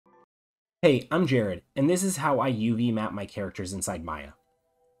Hey, I'm Jared, and this is how I UV map my characters inside Maya.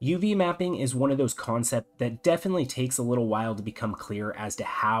 UV mapping is one of those concepts that definitely takes a little while to become clear as to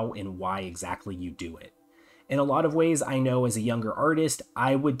how and why exactly you do it. In a lot of ways, I know as a younger artist,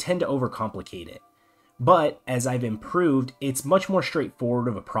 I would tend to overcomplicate it. But as I've improved, it's much more straightforward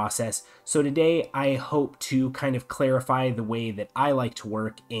of a process, so today I hope to kind of clarify the way that I like to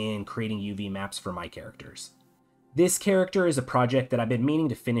work in creating UV maps for my characters. This character is a project that I've been meaning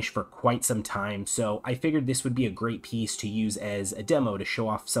to finish for quite some time, so I figured this would be a great piece to use as a demo to show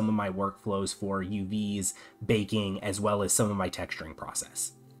off some of my workflows for UVs, baking, as well as some of my texturing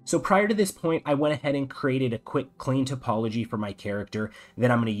process. So prior to this point, I went ahead and created a quick clean topology for my character that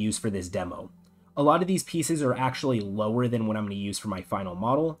I'm going to use for this demo. A lot of these pieces are actually lower than what I'm going to use for my final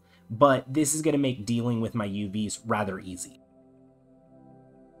model, but this is going to make dealing with my UVs rather easy.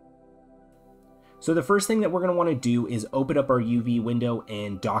 So the first thing that we're going to want to do is open up our UV window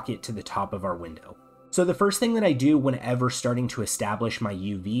and dock it to the top of our window. So the first thing that I do whenever starting to establish my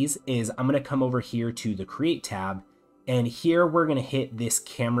UVs is I'm going to come over here to the Create tab, and here we're going to hit this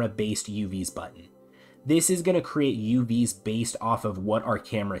camera-based UVs button. This is going to create UVs based off of what our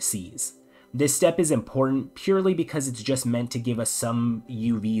camera sees. This step is important purely because it's just meant to give us some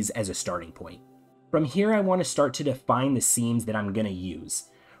UVs as a starting point. From here, I want to start to define the seams that I'm going to use.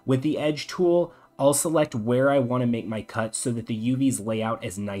 With the Edge tool, I'll select where I want to make my cuts so that the UVs lay out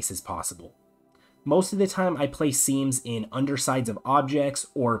as nice as possible. Most of the time, I place seams in undersides of objects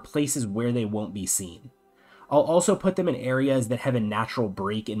or places where they won't be seen. I'll also put them in areas that have a natural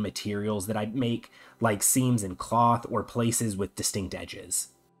break in materials that I make, like seams in cloth or places with distinct edges.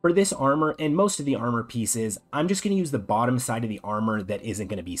 For this armor and most of the armor pieces, I'm just going to use the bottom side of the armor that isn't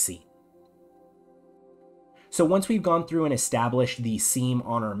going to be seen. So once we've gone through and established the seam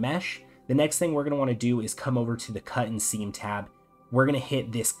on our mesh, the next thing we're going to want to do is come over to the Cut and Seam tab. We're going to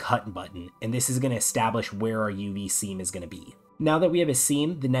hit this Cut button, and this is going to establish where our UV seam is going to be. Now that we have a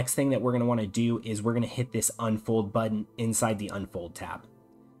seam, the next thing that we're going to want to do is we're going to hit this Unfold button inside the Unfold tab.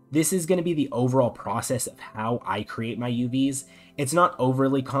 This is going to be the overall process of how I create my UVs. It's not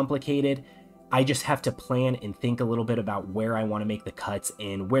overly complicated. I just have to plan and think a little bit about where I want to make the cuts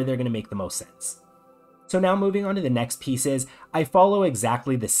and where they're going to make the most sense. So now moving on to the next pieces, I follow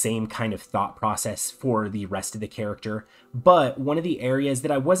exactly the same kind of thought process for the rest of the character, but one of the areas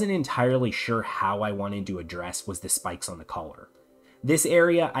that I wasn't entirely sure how I wanted to address was the spikes on the collar. This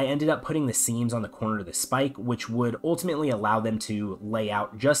area, I ended up putting the seams on the corner of the spike, which would ultimately allow them to lay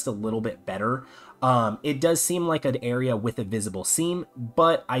out just a little bit better. It does seem like an area with a visible seam,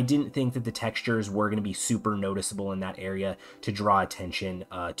 but I didn't think that the textures were going to be super noticeable in that area to draw attention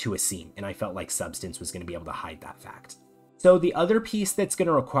to a seam, and I felt like Substance was going to be able to hide that fact. So the other piece that's going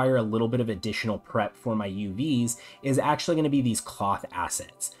to require a little bit of additional prep for my UVs is actually going to be these cloth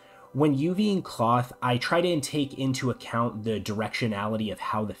assets. When UVing cloth, I try to take into account the directionality of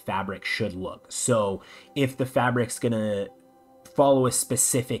how the fabric should look. So if the fabric's gonna follow a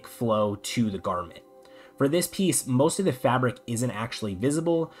specific flow to the garment. For this piece, most of the fabric isn't actually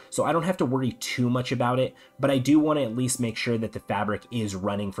visible, so I don't have to worry too much about it, but I do want to at least make sure that the fabric is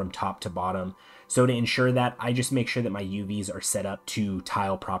running from top to bottom. So to ensure that, I just make sure that my UVs are set up to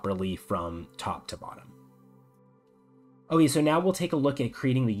tile properly from top to bottom. Okay, so now we'll take a look at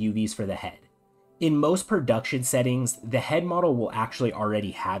creating the UVs for the head. In most production settings, the head model will actually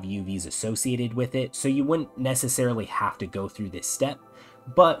already have UVs associated with it, so you wouldn't necessarily have to go through this step.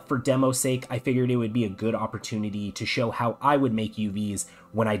 But for demo's sake, I figured it would be a good opportunity to show how I would make UVs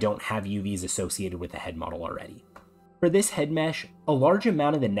when I don't have UVs associated with the head model already. For this head mesh, a large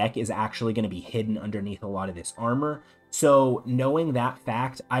amount of the neck is actually going to be hidden underneath a lot of this armor. So knowing that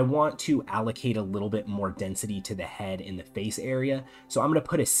fact, I want to allocate a little bit more density to the head in the face area. So I'm going to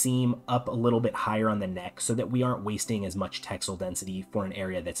put a seam up a little bit higher on the neck so that we aren't wasting as much textile density for an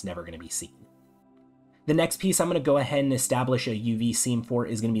area that's never going to be seen. The next piece I'm going to go ahead and establish a UV seam for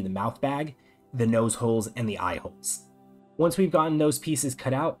is going to be the mouth bag, the nose holes, and the eye holes. Once we've gotten those pieces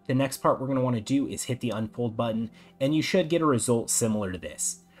cut out, the next part we're going to want to do is hit the Unfold button, and you should get a result similar to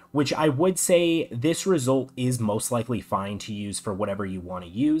this. Which I would say this result is most likely fine to use for whatever you want to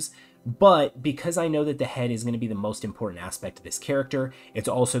use, but because I know that the head is going to be the most important aspect of this character, it's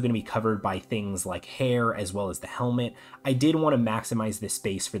also going to be covered by things like hair as well as the helmet, I did want to maximize the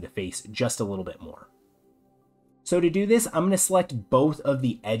space for the face just a little bit more. So to do this, I'm going to select both of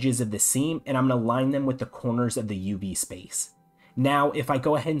the edges of the seam and I'm going to line them with the corners of the UV space. Now, if I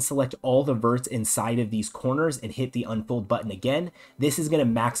go ahead and select all the verts inside of these corners and hit the Unfold button again, this is going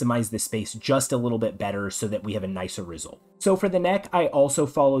to maximize the space just a little bit better so that we have a nicer result. So for the neck, I also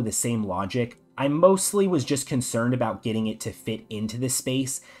follow the same logic. I mostly was just concerned about getting it to fit into this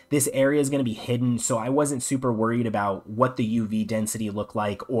space. This area is going to be hidden, so I wasn't super worried about what the UV density looked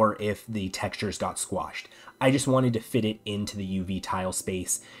like or if the textures got squashed. I just wanted to fit it into the UV tile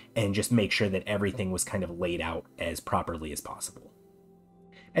space and just make sure that everything was kind of laid out as properly as possible.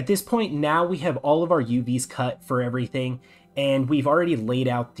 At this point, now we have all of our UVs cut for everything, and we've already laid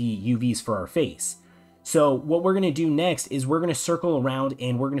out the UVs for our face. So what we're going to do next is we're going to circle around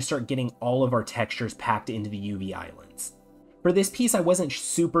and we're going to start getting all of our textures packed into the UV islands. For this piece, I wasn't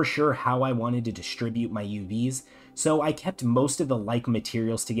super sure how I wanted to distribute my UVs, so I kept most of the like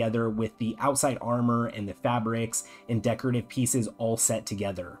materials together with the outside armor and the fabrics and decorative pieces all set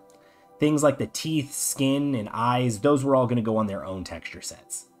together. Things like the teeth, skin, and eyes, those were all going to go on their own texture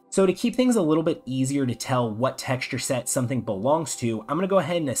sets. So to keep things a little bit easier to tell what texture set something belongs to, I'm going to go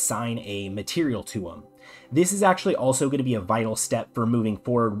ahead and assign a material to them. This is actually also going to be a vital step for moving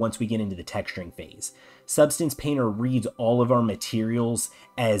forward once we get into the texturing phase. Substance Painter reads all of our materials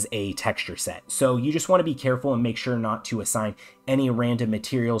as a texture set, so you just want to be careful and make sure not to assign any random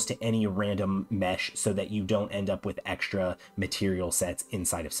materials to any random mesh so that you don't end up with extra material sets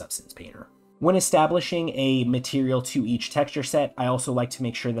inside of Substance Painter. When establishing a material to each texture set, I also like to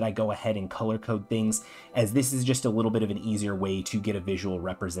make sure that I go ahead and color code things, as this is just a little bit of an easier way to get a visual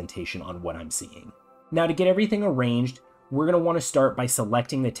representation on what I'm seeing. Now, to get everything arranged, we're going to want to start by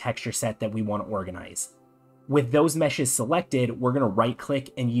selecting the texture set that we want to organize. With those meshes selected, we're going to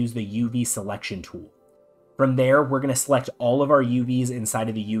right-click and use the UV selection tool. From there, we're going to select all of our UVs inside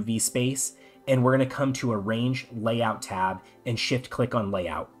of the UV space, and we're going to come to Arrange Layout tab and shift-click on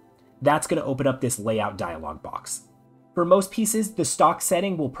Layout. That's going to open up this layout dialog box. For most pieces, the stock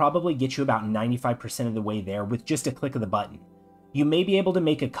setting will probably get you about 95% of the way there with just a click of the button. You may be able to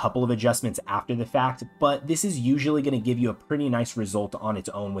make a couple of adjustments after the fact, but this is usually going to give you a pretty nice result on its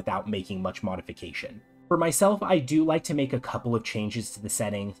own without making much modification. For myself, I do like to make a couple of changes to the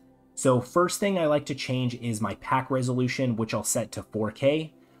settings. So first thing I like to change is my pack resolution, which I'll set to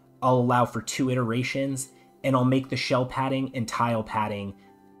 4K. I'll allow for 2 iterations, and I'll make the shell padding and tile padding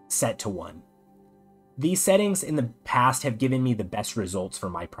set to 1. These settings in the past have given me the best results for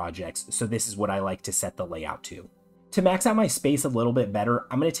my projects, so this is what I like to set the layout to. To max out my space a little bit better,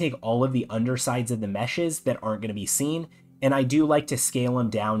 I'm going to take all of the undersides of the meshes that aren't going to be seen, and I do like to scale them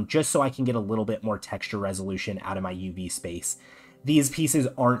down just so I can get a little bit more texture resolution out of my UV space. These pieces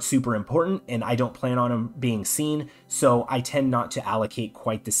aren't super important, and I don't plan on them being seen, so I tend not to allocate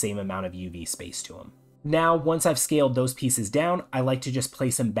quite the same amount of UV space to them. Now, once I've scaled those pieces down, I like to just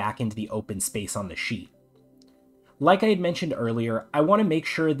place them back into the open space on the sheet. Like I had mentioned earlier, I want to make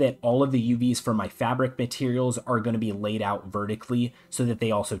sure that all of the UVs for my fabric materials are going to be laid out vertically so that they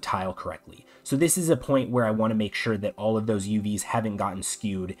also tile correctly. So this is a point where I want to make sure that all of those UVs haven't gotten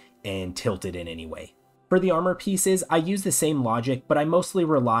skewed and tilted in any way. For the armor pieces, I use the same logic, but I mostly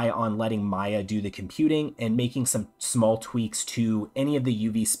rely on letting Maya do the computing and making some small tweaks to any of the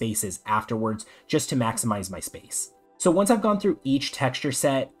UV spaces afterwards just to maximize my space. So once I've gone through each texture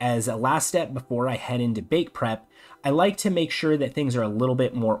set, as a last step before I head into bake prep, I like to make sure that things are a little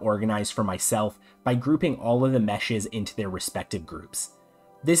bit more organized for myself by grouping all of the meshes into their respective groups.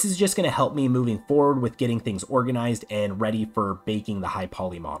 This is just going to help me moving forward with getting things organized and ready for baking the high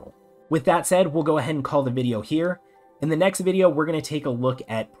poly model. With that said, we'll go ahead and call the video here. In the next video, we're going to take a look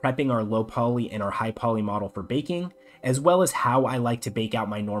at prepping our low poly and our high poly model for baking, as well as how I like to bake out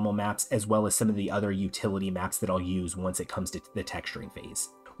my normal maps, as well as some of the other utility maps that I'll use once it comes to the texturing phase.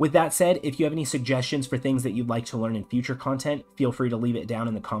 With that said, if you have any suggestions for things that you'd like to learn in future content, feel free to leave it down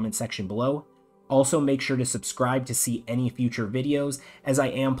in the comment section below. Also, make sure to subscribe to see any future videos, as I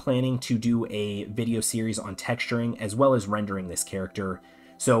am planning to do a video series on texturing as well as rendering this character.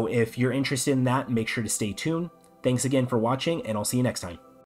 So if you're interested in that, make sure to stay tuned. Thanks again for watching, and I'll see you next time.